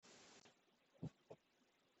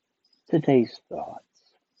Today's thoughts.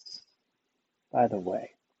 By the way,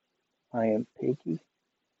 I am Piggy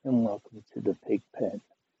and welcome to the Pig Pen.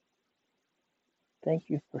 Thank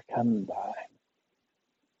you for coming by.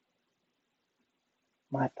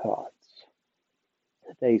 My thoughts.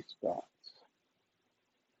 Today's thoughts.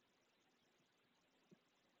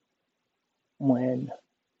 When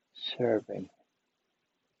serving,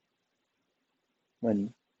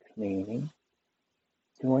 when cleaning,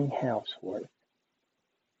 doing housework,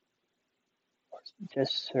 or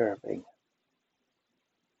just serving,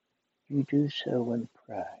 you do so in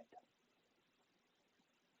pride.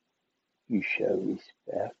 You show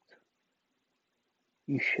respect.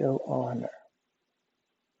 You show honor.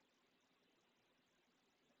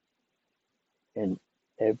 In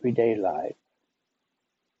everyday life,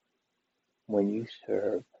 when you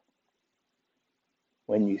serve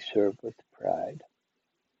with pride,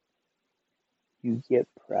 you get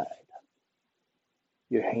pride.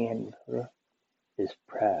 Your handler is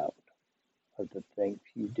proud of the things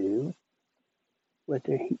you do,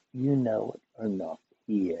 whether you know it or not,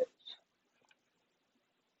 he is.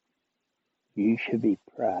 You should be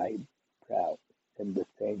proud in the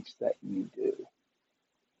things that you do.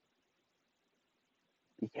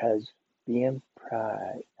 Because being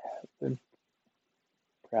proud,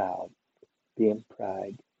 being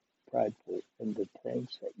prideful in the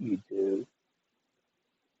things that you do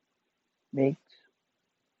makes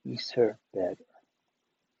you serve better.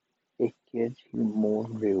 It gives you more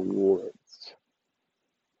rewards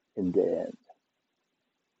in the end.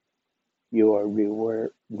 You are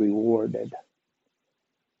rewarded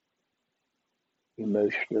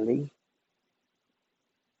emotionally.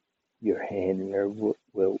 Your handler will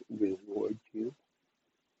reward you.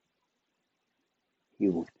 He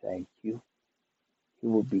will thank you. He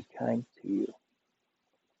will be kind to you.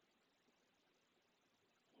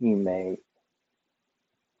 He may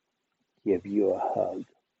give you a hug,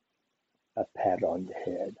 a pat on the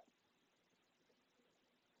head.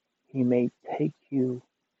 He may take you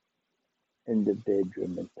in the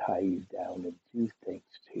bedroom and tie you down and do things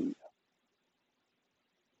to you.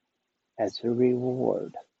 As a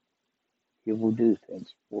reward, he will do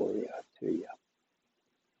things to you.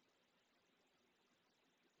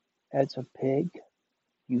 As a pig,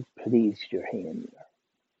 you please your handler.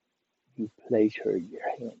 You pleasure your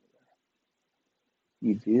handler.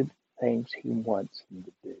 You do the things he wants in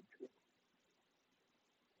the bedroom.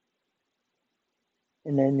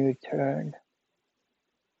 And in return,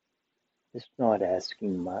 it's not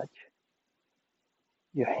asking much.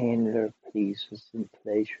 Your handler pleases and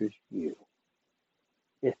pleasures you.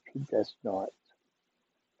 If he does not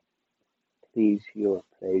please you or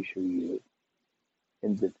pleasure you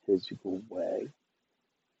in the physical way,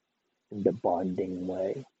 in the bonding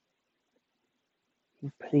way, he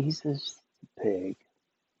pleases the pig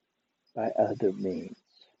by other means,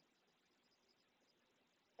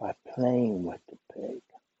 by playing with the pig,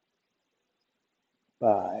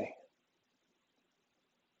 by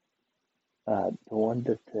doing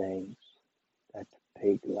the things that the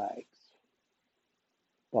pig likes,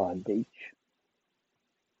 bondage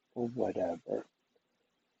or whatever.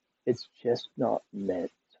 It's just not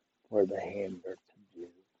meant for the handler to do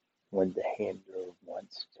when the handler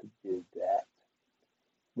wants to do that,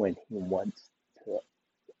 when he wants to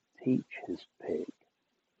teach his pig,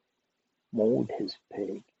 mold his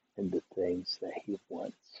pig in the things that he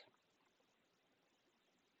wants.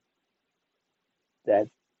 That's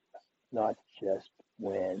not just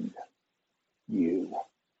when you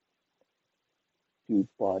do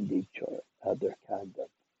bondage or other kind of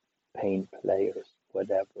pain players,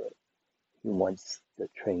 whatever. He wants to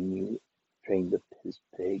train his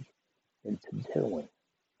pig into doing.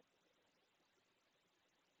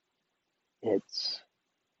 It's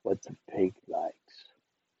what the pig likes.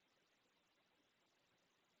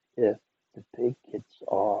 If the pig gets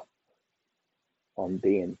off on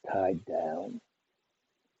being tied down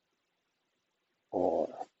or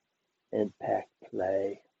impact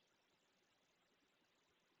play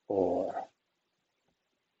or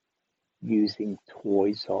using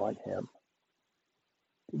toys on him,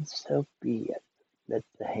 then so be it. Let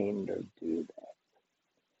the handler do that.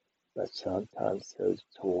 But sometimes those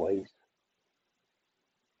toys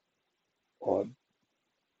or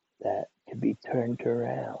that can be turned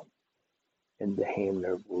around and the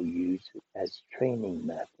handler will use it as training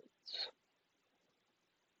methods.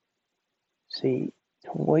 See,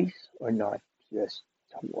 toys are not just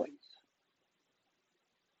toys.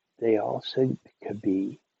 They also could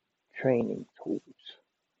be training tools,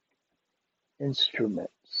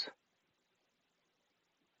 instruments.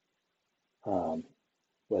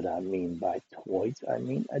 What I mean by toys, I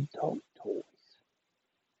mean adult toys.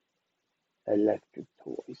 electric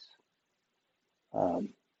toys,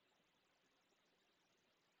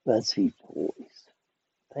 fuzzy toys,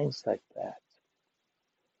 things like that.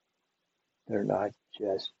 They're not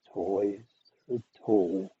just toys, they're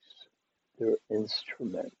tools, they're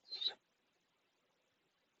instruments.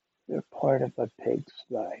 They're part of a pig's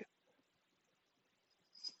life.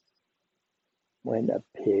 When a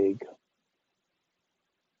pig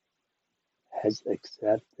has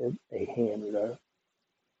accepted a handler,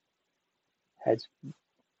 has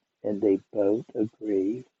and they both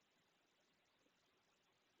agree,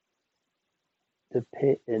 the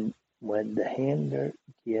pig and when the handler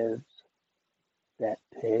gives that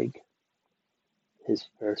pig his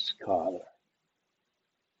first collar,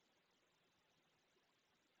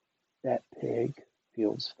 that pig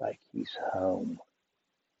feels like he's home.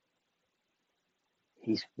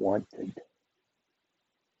 He's wanted.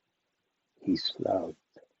 He's loved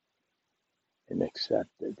and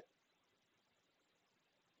accepted.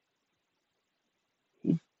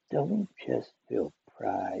 He don't just feel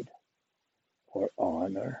pride or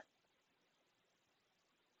honor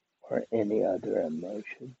or any other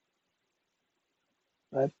emotion,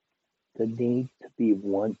 but the need to be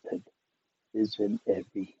wanted is in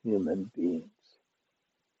every human being's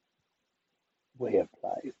way of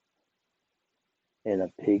life. And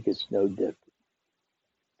a pig is no different.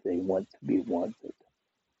 They want to be wanted.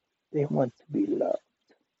 They want to be loved.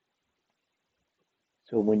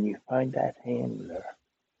 So when you find that handler,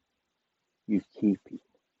 you keep him.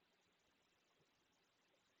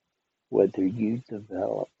 Whether you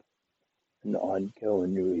develop an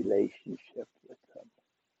ongoing relationship with them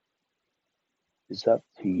is up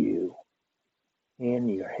to you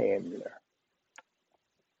and your handler.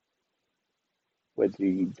 Whether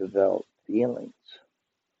you develop feelings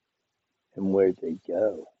and where they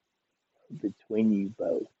go between you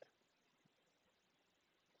both.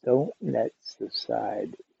 Don't let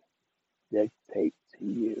society dictate to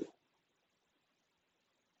you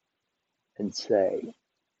and say,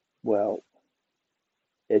 well,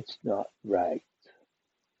 it's not right.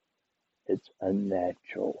 It's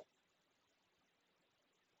unnatural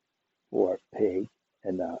for a pig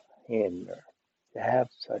and a handler to have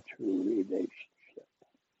such a relationship.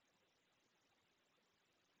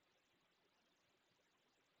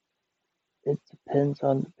 It depends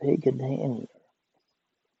on the pig and handler.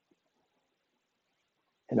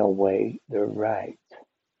 In a way, they're right.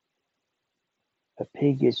 A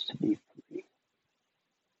pig is to be free.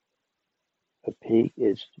 A pig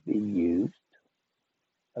is to be used,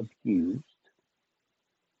 abused.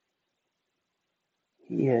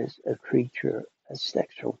 He is a creature, a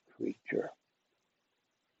sexual creature.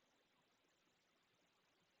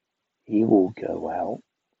 He will go out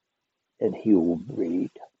and he will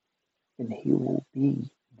breed and he will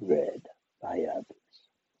be bred by others.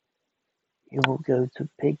 He will go to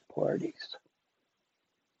pig parties.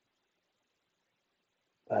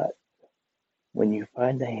 But when you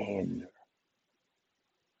find a handler,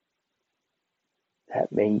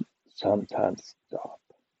 that may sometimes stop.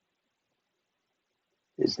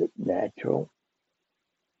 Is it natural?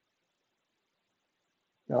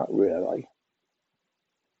 Not really.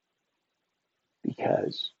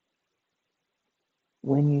 Because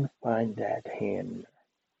when you find that handler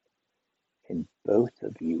and both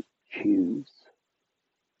of you choose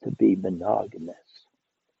to be monogamous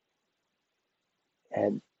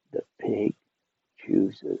and the pig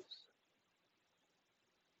chooses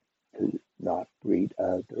to not breed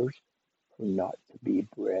others or not to be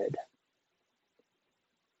bred,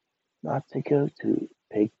 not to go to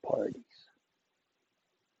pig parties.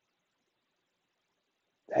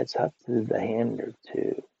 That's up to the handler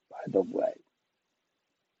too, by the way,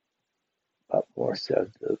 but more so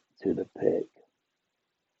to the pig.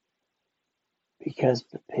 Because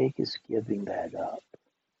the pig is giving that up.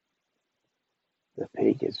 The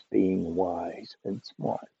pig is being wise and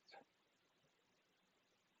smart.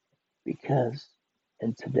 Because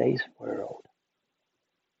in today's world,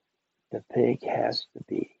 the pig has to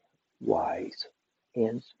be wise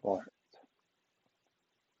and smart.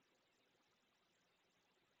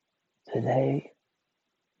 Today,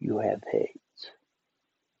 you have AIDS,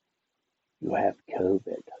 you have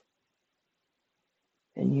COVID,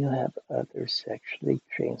 and you have other sexually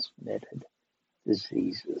transmitted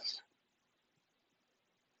diseases.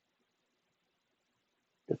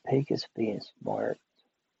 The pig is being smart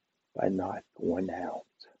by not going out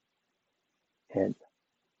and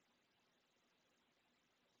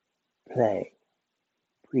playing,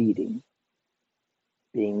 breeding,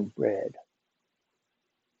 being bred,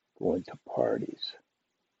 going to parties.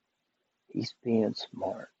 He's being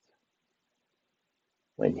smart.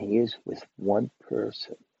 When he is with one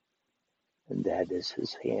person and that is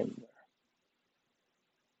his handler.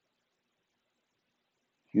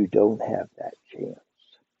 You don't have that chance.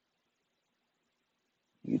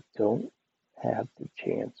 You don't have the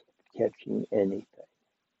chance of catching anything.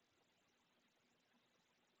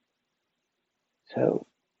 So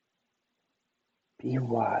be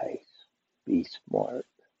wise, be smart.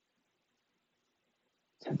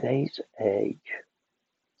 Today's age,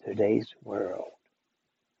 today's world,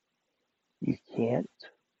 you can't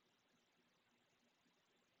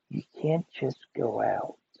just go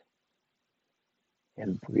out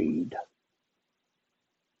and breed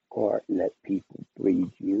or let people breed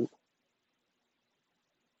you.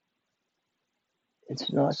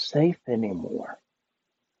 It's not safe anymore.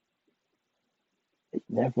 It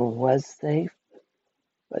never was safe,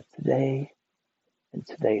 but today, in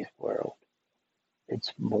today's world,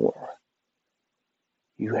 it's more.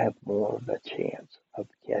 You have more of a chance of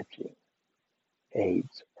catching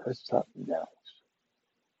AIDS or something else.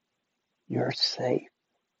 You're safe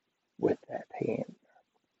with that hand.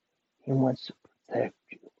 He wants to protect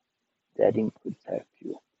you. Let him protect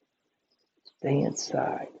you. Stay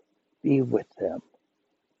inside. Be with him.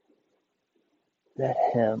 Let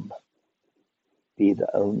him be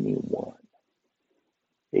the only one.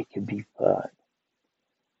 It can be fun.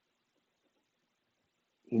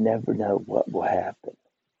 You never know what will happen.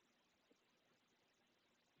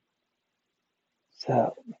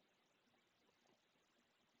 So,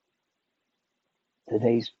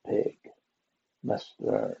 today's pig must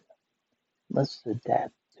learn, must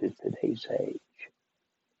adapt to today's age.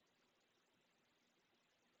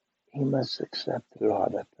 He must accept a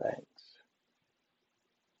lot of things.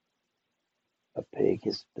 A pig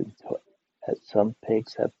has been told, some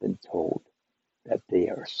pigs have been told that they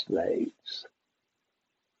are slaves.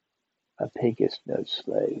 A pig is no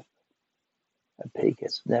slave. A pig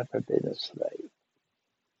has never been a slave.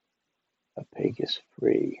 A pig is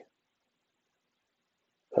free.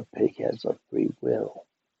 A pig has a free will.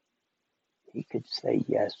 He could say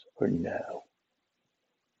yes or no.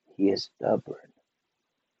 He is stubborn.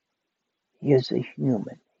 He is a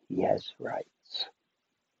human. He has rights.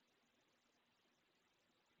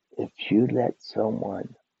 If you let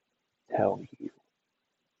someone tell you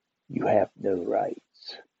you have no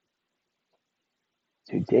rights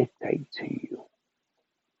to dictate to you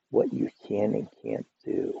what you can and can't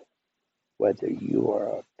do, whether you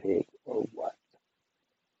are a pig or what,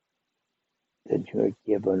 then you're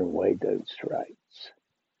giving away those rights.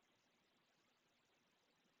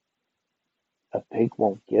 A pig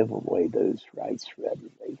won't give away those rights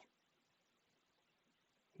readily.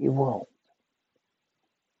 He won't.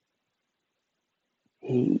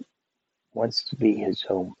 He wants to be his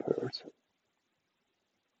own person.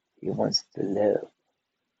 He wants to live,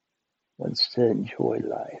 wants to enjoy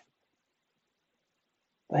life.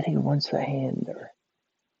 But he wants a handler.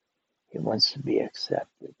 He wants to be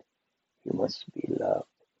accepted. He wants to be loved.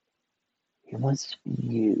 He wants to be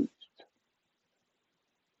used.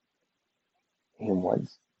 He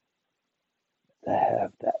wants to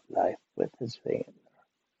have that life with his handler.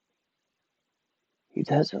 He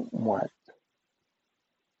doesn't want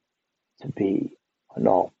to be on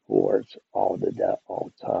all fours all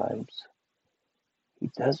times.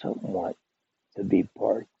 He doesn't want to be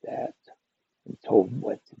barked at and told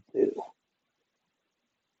what to do.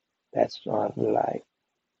 That's not a life.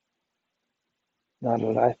 Not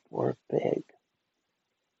a life for a pig.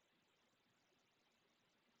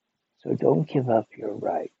 So don't give up your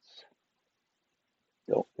rights.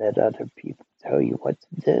 Don't let other people tell you what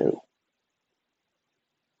to do.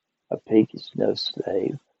 A pig is no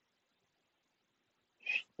slave.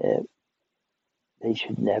 They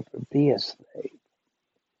should never be a slave.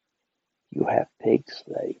 You have pig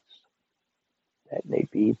slaves. That may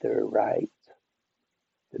be their right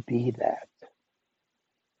to be that.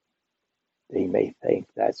 They may think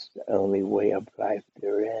that's the only way of life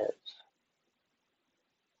there is.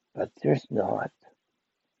 But there's not.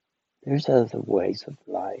 There's other ways of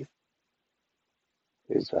life.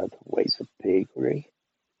 There's other ways of piggery.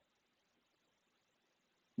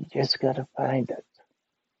 You just gotta find it.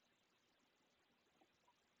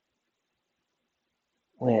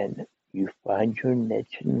 When you find your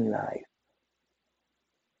niche in life,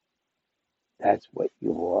 that's what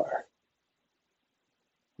you are.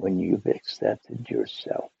 When you've accepted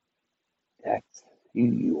yourself, that's who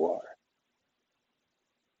you are.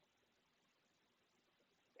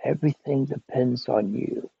 Everything depends on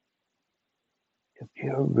you. If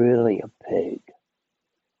you're really a pig,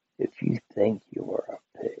 if you think you are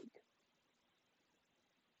a pig,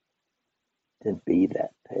 then be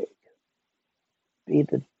that pig. Be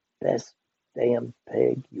the best damn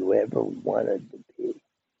pig you ever wanted to be.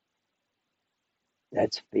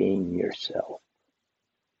 That's being yourself.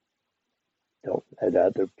 Don't let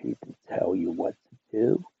other people tell you what to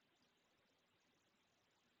do.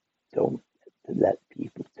 Don't let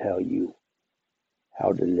people tell you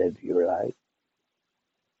how to live your life,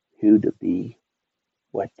 who to be,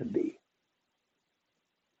 what to be.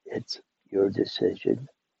 It's your decision,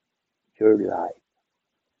 your life.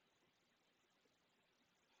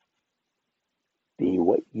 Be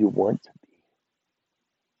what you want to be.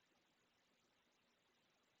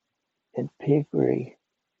 In piggery,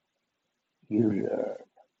 you learn,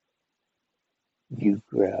 you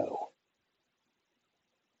grow,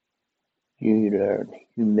 you learn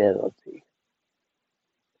humility,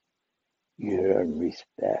 you learn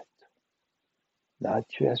respect, not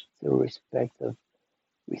just the respect of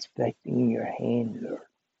respecting your handler.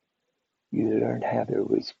 You learn how to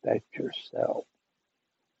respect yourself.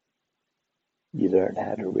 You learn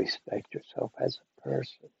how to respect yourself as a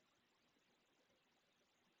person.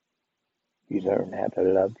 You learn how to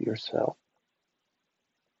love yourself.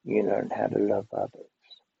 You learn how to love others.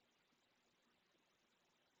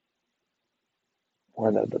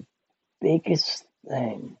 One of the biggest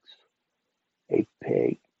things a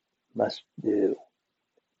pig must do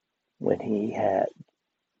when he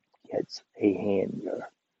gets a handler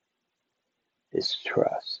is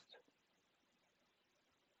trust.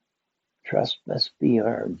 Trust must be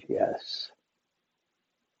earned, yes.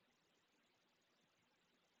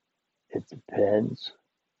 It depends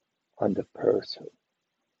on the person,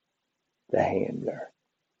 the handler.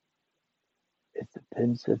 It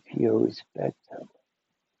depends if you respect him.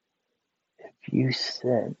 If you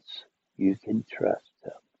sense you can trust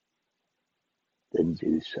him, then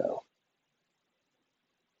do so.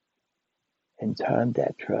 In time,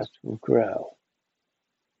 that trust will grow.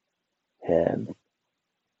 Him,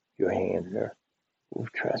 your handler, will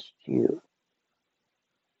trust you.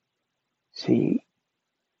 See,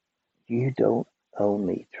 you don't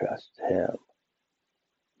only trust him,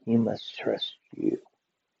 he must trust you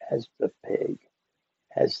as the pig,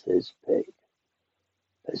 as his pig.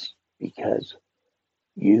 That's because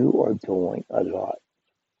you are doing a lot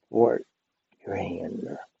for your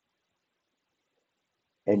handler,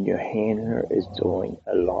 and your handler is doing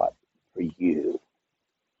a lot for you.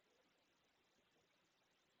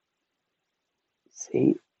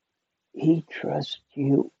 See, he trusts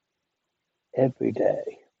you every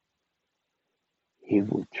day. He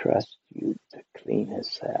will trust you to clean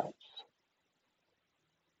his house,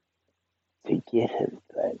 to get him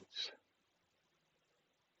things,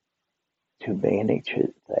 to manage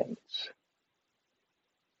his things.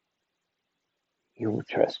 He will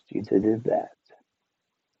trust you to do that,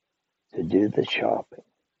 to do the shopping.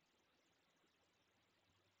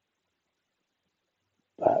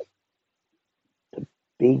 But the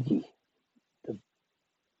biggie, the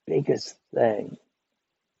biggest thing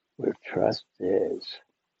where trust is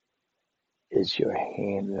your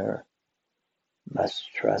handler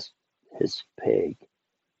must trust his pig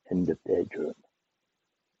in the bedroom.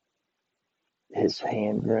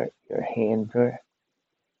 Your handler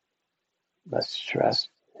must trust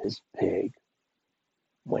his pig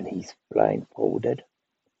when he's blindfolded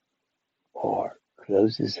or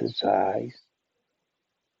closes his eyes.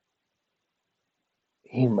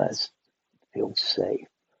 He must feel safe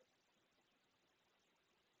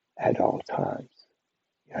at all times.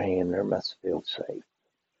 Your handler must feel safe.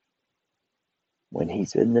 When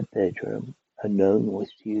he's in the bedroom alone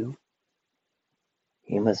with you,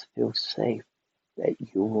 he must feel safe that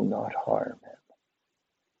you will not harm him.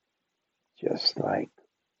 Just like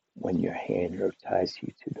when your handler ties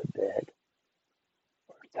you to the bed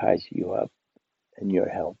or ties you up and you're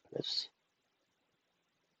helpless,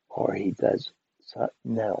 or he does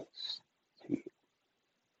something else to you.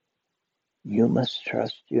 You must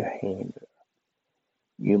trust your handler.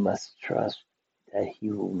 You must trust that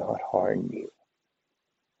he will not harm you,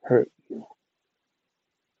 hurt you.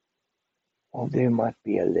 Well, there might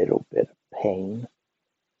be a little bit of pain.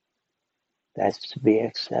 That's to be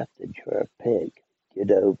accepted. You're a pig.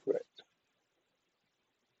 Get over it.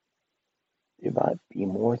 There might be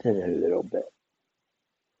more than a little bit,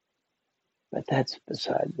 but that's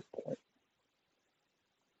beside the point.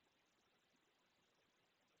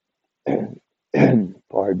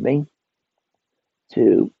 Pardon me.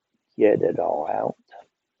 To get it all out,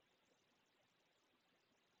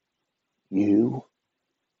 you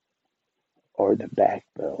are the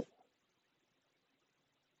backbone.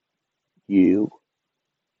 You,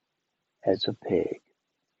 as a pig,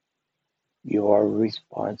 you are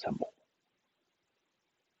responsible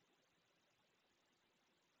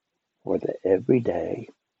for the everyday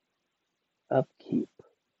upkeep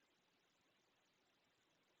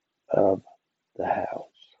of the house.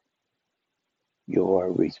 You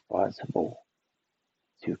are responsible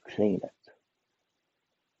to clean it,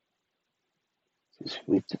 to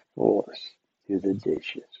sweep the floors, do the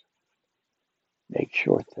dishes, make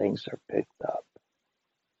sure things are picked up.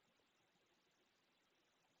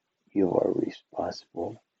 You are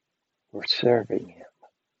responsible for serving him,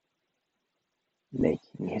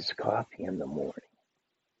 making his coffee in the morning,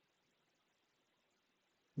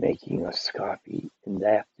 making us coffee in the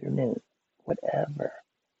afternoon, whatever,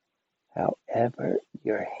 however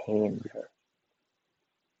your handler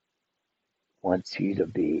wants you to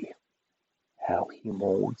be, how he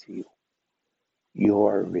molds you.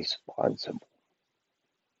 You're responsible.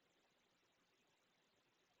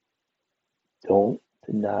 Don't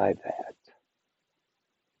deny that.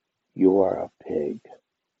 You are a pig.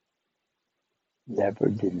 Never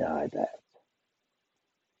deny that.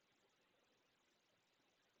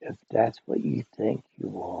 If that's what you think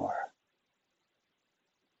you are,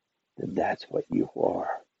 then that's what you are.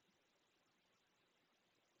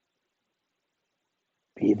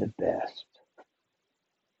 Be the best.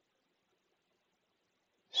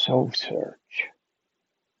 Soul search.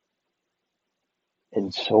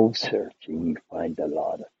 In soul searching, you find a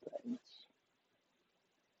lot of things.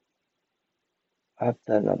 I've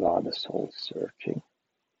done a lot of soul searching,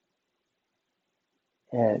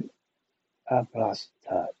 and I've lost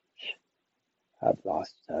touch. I've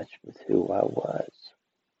lost touch with who I was.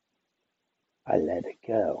 I let it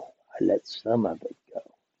go. I let some of it go.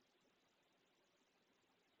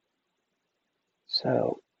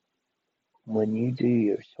 So, when you do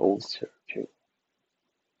your soul searching,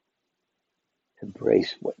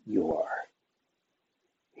 embrace what you are,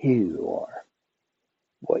 who you are,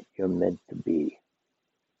 what you're meant to be,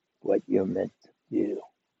 what you're meant to do.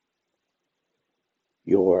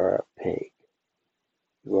 You are a pig.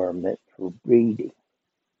 You are meant for breeding,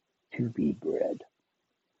 to be bred.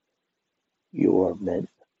 You are meant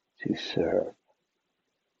to serve,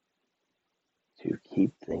 to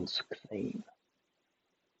keep things clean.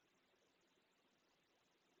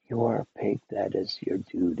 You are a pig, that is your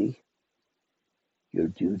duty. Your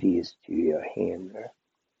duty is to your handler.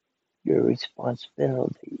 Your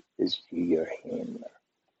responsibility is to your handler.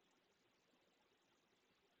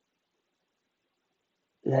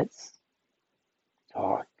 Let's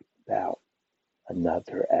talk about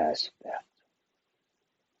another aspect.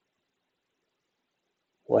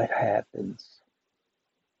 What happens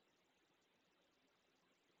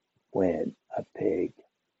when a pig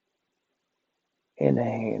and a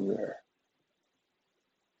handler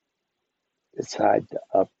decide to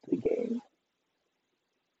up the game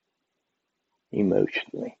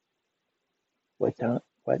emotionally? What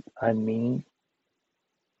I mean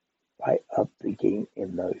by up the game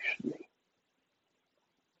emotionally,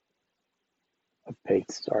 a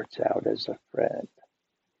pig starts out as a friend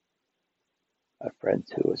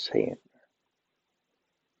to his handler.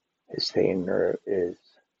 His handler is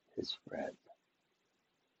his friend,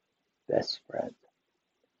 best friend,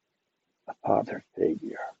 a father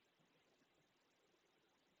figure.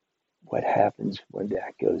 What happens when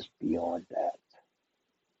that goes beyond that?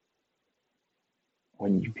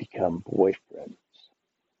 When you become boyfriends,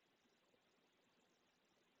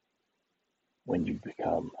 when you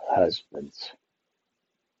become husbands,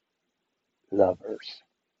 lovers,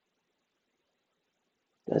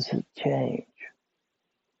 does it change?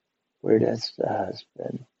 Where does the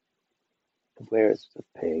husband, where does the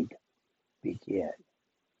pig begin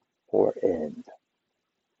or end?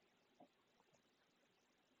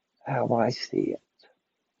 How I see it,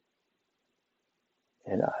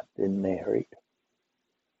 and I've been married.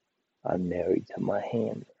 I'm married to my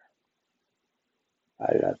handler.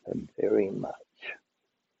 I love him very much.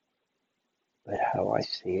 But how I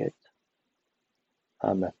see it,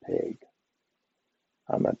 I'm a pig.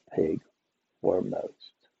 I'm a pig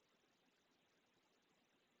foremost.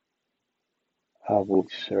 I will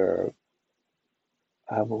serve.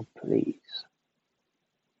 I will please.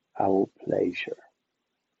 I will pleasure.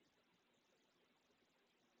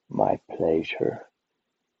 My pleasure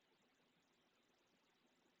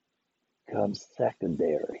comes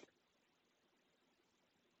secondary.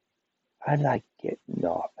 I like getting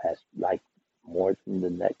off as like more than the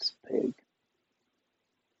next pig.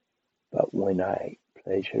 But when I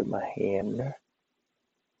pleasure my handler,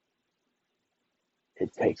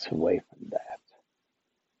 it takes away from that.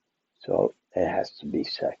 So it has to be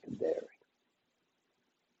secondary.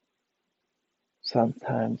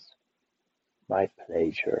 Sometimes my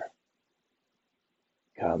pleasure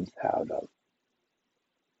comes out of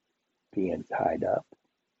being tied up,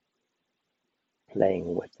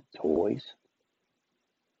 playing with the toys,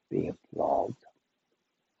 being flogged.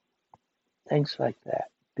 things like that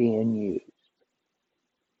being used.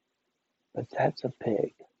 But that's a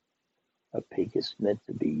pig. A pig is meant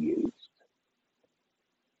to be used.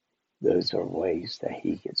 Those are ways that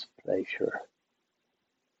he gets pleasure.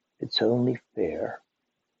 It's only fair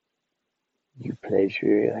you pleasure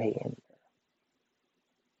your hand.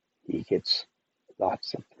 He gets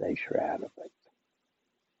lots of pleasure out of it.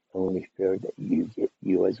 Only fair that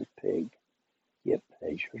you as a pig get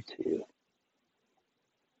pleasure too.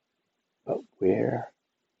 But where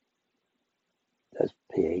does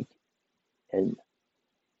pig and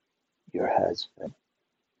your husband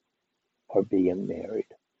are being married?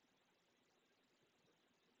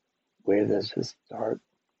 Where does it start?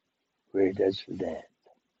 Where does it end?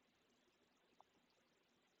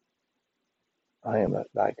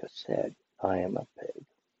 Like I said, I am a pig.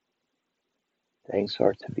 Things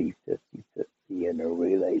are to be 50-50 in a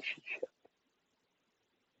relationship.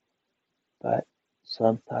 But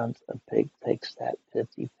sometimes a pig takes that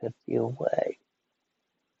 50-50 away.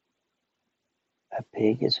 A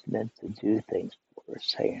pig is meant to do things for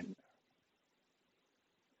his hand.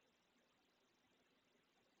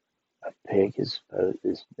 A pig is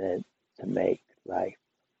meant to make life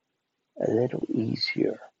a little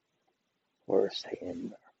easier for his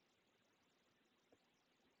handler.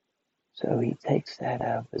 So he takes that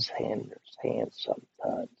out of his handler's hands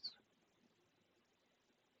sometimes.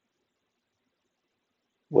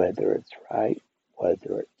 Whether it's right,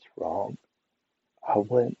 whether it's wrong, I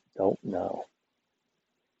don't know.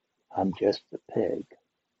 I'm just a pig.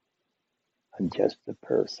 I'm just a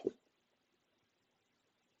person.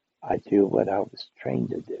 I do what I was trained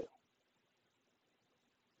to do.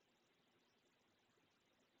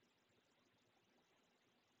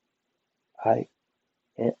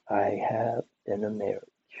 I have in a marriage.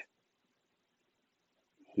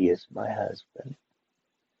 He is my husband.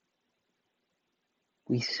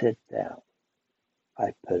 We sit down.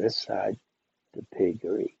 I put aside the pig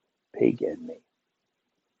in me,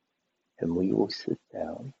 and we will sit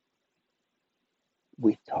down.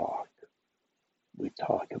 We talk. We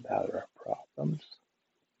talk about our problems.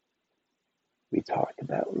 We talk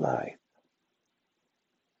about life.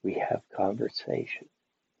 We have conversation.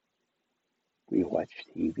 We watch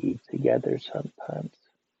TV together sometimes.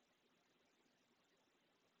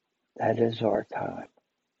 That is our time.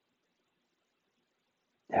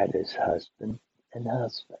 That is husband and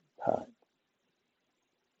husband time.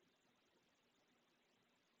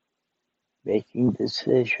 Making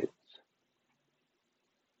decisions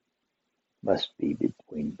must be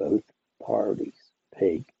between both parties,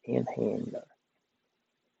 pig and handler,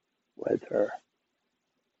 whether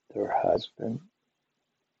they're husband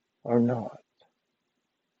or not.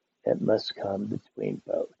 It must come between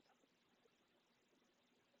both.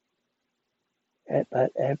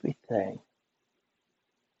 But everything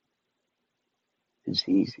is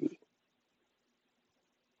easy.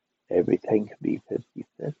 Everything can be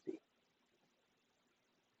 50-50.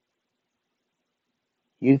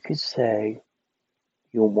 You could say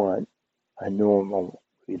you want a normal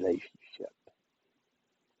relationship.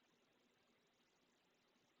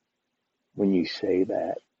 When you say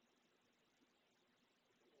that,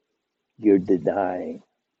 you're denying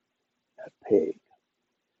a pig.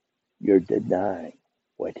 You're denying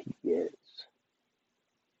what he is.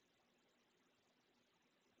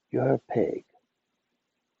 You're a pig.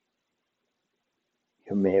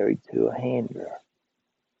 You're married to a handler.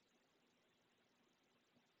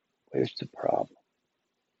 Where's the problem?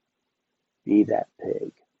 Be that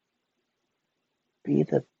pig. Be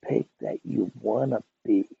the pig that you want to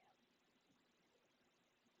be.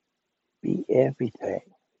 Be everything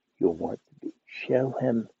you want to be. Show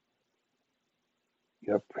him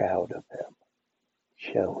you're proud of him.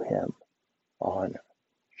 Show him honor.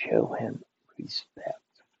 Show him respect.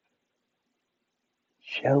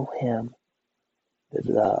 Show him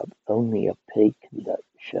the love only a pig can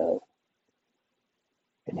show.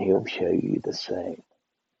 And he'll show you the same.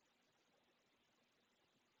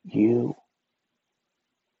 You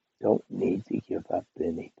don't need to give up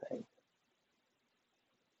anything.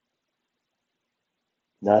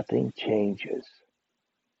 Nothing changes.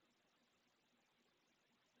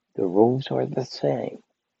 The rules are the same.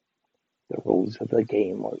 The rules of the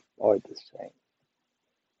game are the same.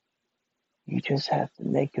 You just have to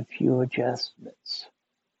make a few adjustments.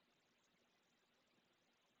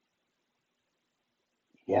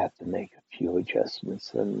 You have to make a few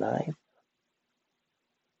adjustments in life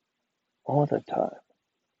all the time.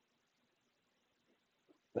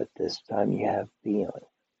 But this time you have feeling.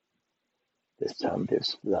 This time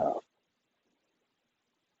there's love.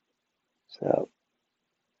 So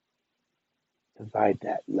divide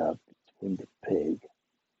that love between the pig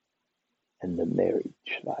in the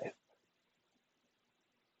marriage life.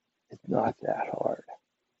 It's not that hard.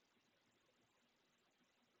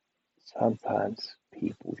 Sometimes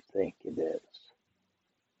people think it is,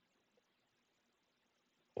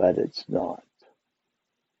 but it's not.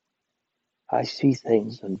 I see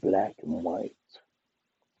things in black and white.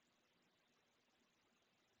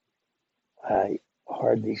 I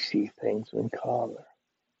hardly see things in color.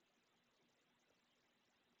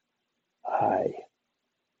 I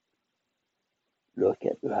look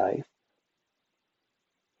at life.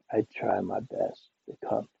 I try my best to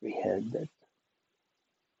comprehend it.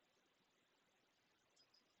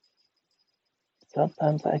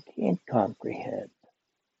 Sometimes I can't comprehend.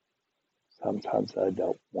 Sometimes I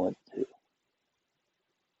don't want to.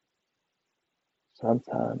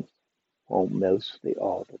 Sometimes, well, mostly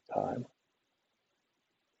all the time,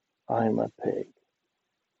 I'm a pig.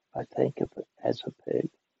 I think of it as a pig.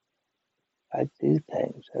 I do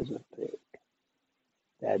things as a pig.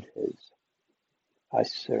 That is, I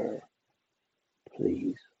serve,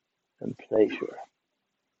 please, and pleasure.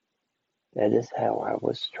 That is how I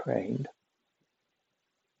was trained.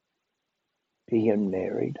 Being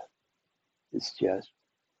married is just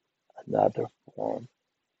another form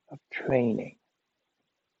of training,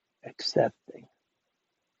 accepting.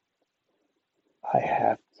 I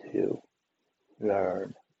have to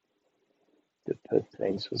learn to put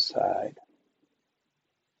things aside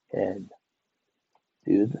and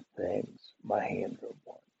do the things my handler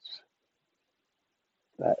wants,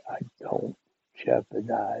 but I don't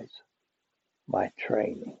jeopardize my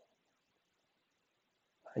training.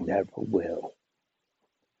 I never will,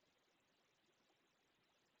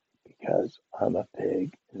 because I'm a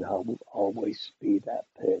pig and I will always be that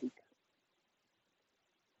pig.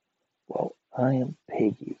 Well, I am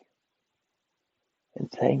Piggy,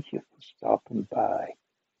 and thank you for stopping by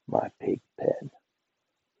my pig pen.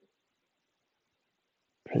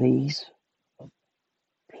 Please,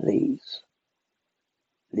 please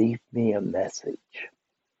leave me a message.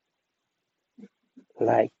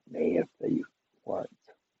 Like me if you want.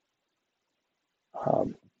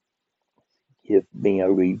 Um, Give me a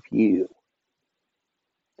review.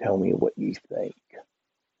 Tell me what you think.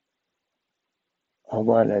 I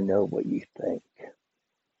want to know what you think,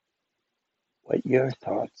 what your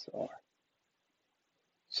thoughts are.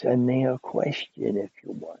 Send me a question if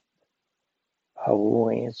you want. I will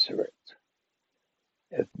answer it.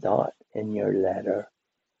 If not in your letter,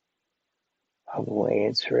 I will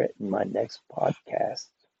answer it in my next podcast.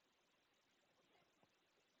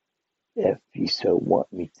 If you so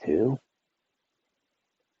want me to.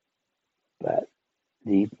 But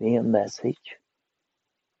leave me a message.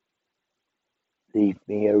 Leave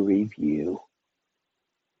me a review.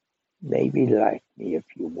 Maybe like me if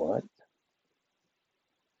you want.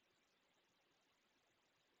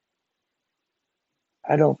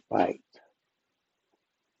 I don't bite.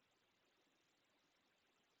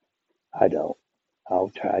 I don't. I'll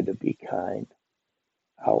try to be kind.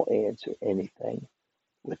 I'll answer anything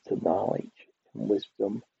with the knowledge and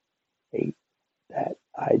wisdom that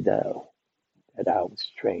I know that I was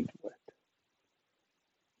trained with.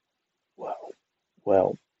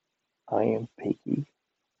 Well, I am Piggy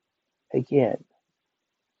again,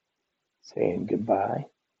 saying goodbye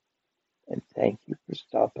and thank you for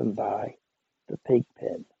stopping by the pig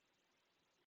pen.